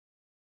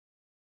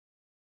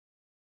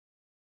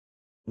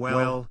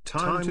Well,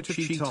 time to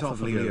cheat off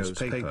of Leo's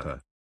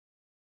paper.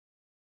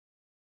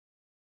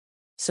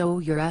 So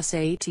your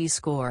SAT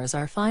scores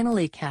are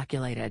finally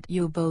calculated.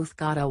 You both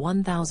got a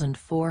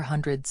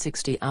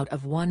 1,460 out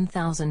of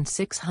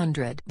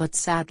 1,600. But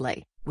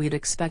sadly, we'd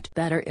expect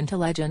better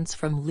intelligence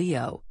from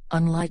Leo,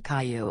 unlike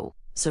Caillou.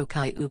 So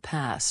Caillou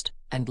passed,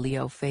 and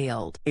Leo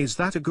failed. Is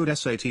that a good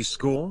SAT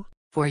score?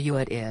 For you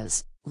it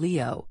is,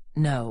 Leo,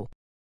 no.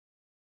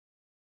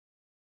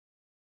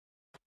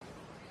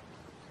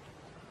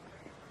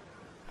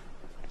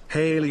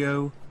 Hey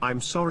Leo,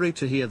 I'm sorry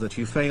to hear that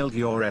you failed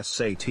your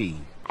SAT.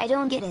 I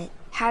don't get it.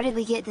 How did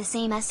we get the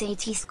same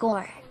SAT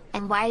score?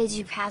 And why did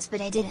you pass but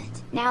I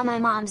didn't? Now my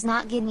mom's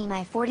not giving me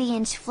my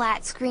 40-inch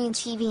flat screen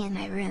TV in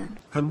my room.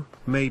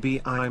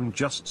 Maybe I'm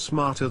just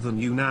smarter than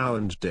you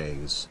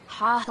nowadays.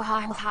 Ha ha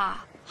ha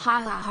ha.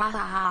 Ha ha ha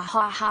ha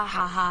ha ha ha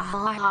ha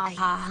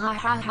ha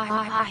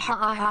ha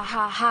ha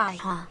ha ha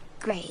ha.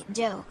 Great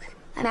joke.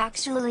 I'm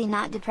actually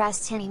not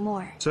depressed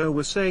anymore. So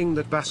we're saying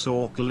that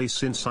basically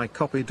since I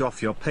copied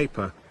off your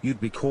paper,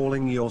 you'd be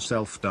calling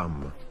yourself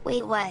dumb.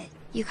 Wait, what?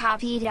 You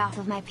copied it off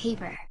of my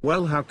paper?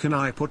 Well, how can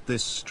I put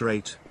this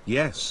straight?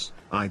 Yes,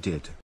 I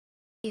did.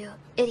 You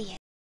idiot.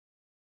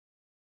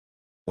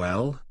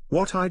 Well,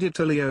 what I did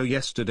to Leo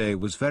yesterday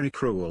was very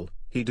cruel.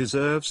 He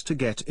deserves to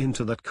get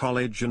into that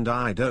college and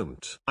I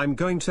don't. I'm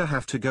going to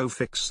have to go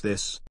fix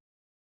this.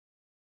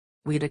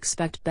 We'd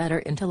expect better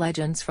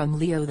intelligence from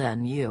Leo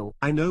than you.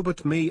 I know,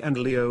 but me and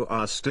Leo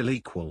are still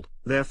equal,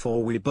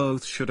 therefore we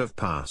both should have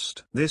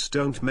passed. This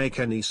don't make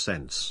any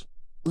sense.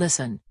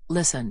 Listen,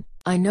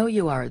 I know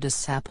you are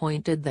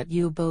disappointed that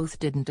you both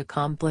didn't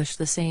accomplish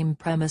the same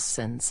premise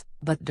since,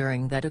 but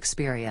during that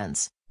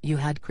experience, you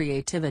had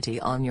creativity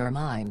on your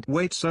mind.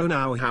 Wait, so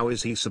now how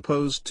is he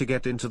supposed to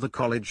get into the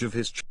college of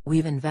his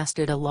We've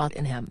invested a lot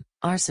in him.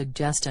 Our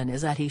suggestion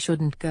is that he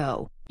shouldn't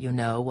go. You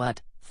know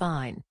what?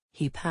 Fine,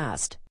 he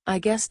passed. I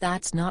guess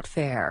that's not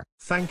fair.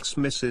 Thanks,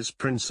 Mrs.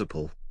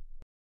 Principal.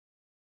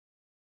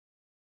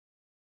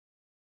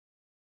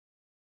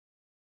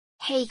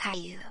 Hey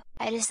Caillou,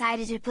 I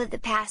decided to put the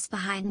past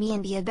behind me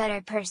and be a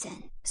better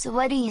person. So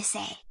what do you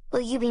say?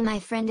 Will you be my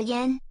friend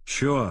again?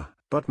 Sure,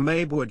 but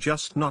maybe we're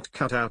just not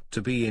cut out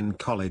to be in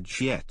college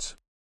yet.